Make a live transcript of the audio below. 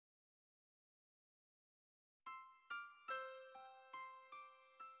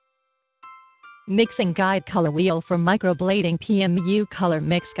Mixing Guide Color Wheel for Microblading PMU Color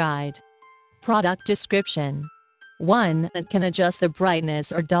Mix Guide. Product description. 1. It can adjust the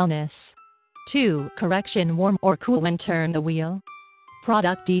brightness or dullness. 2. Correction warm or cool when turn the wheel.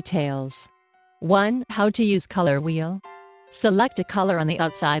 Product details. 1. How to use color wheel. Select a color on the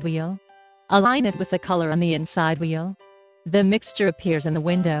outside wheel. Align it with the color on the inside wheel. The mixture appears in the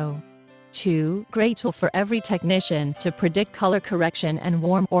window. 2. Great tool for every technician to predict color correction and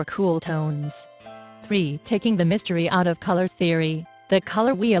warm or cool tones. 3. Taking the mystery out of color theory, the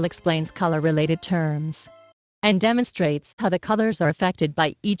color wheel explains color-related terms and demonstrates how the colors are affected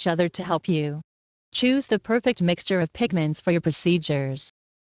by each other to help you choose the perfect mixture of pigments for your procedures.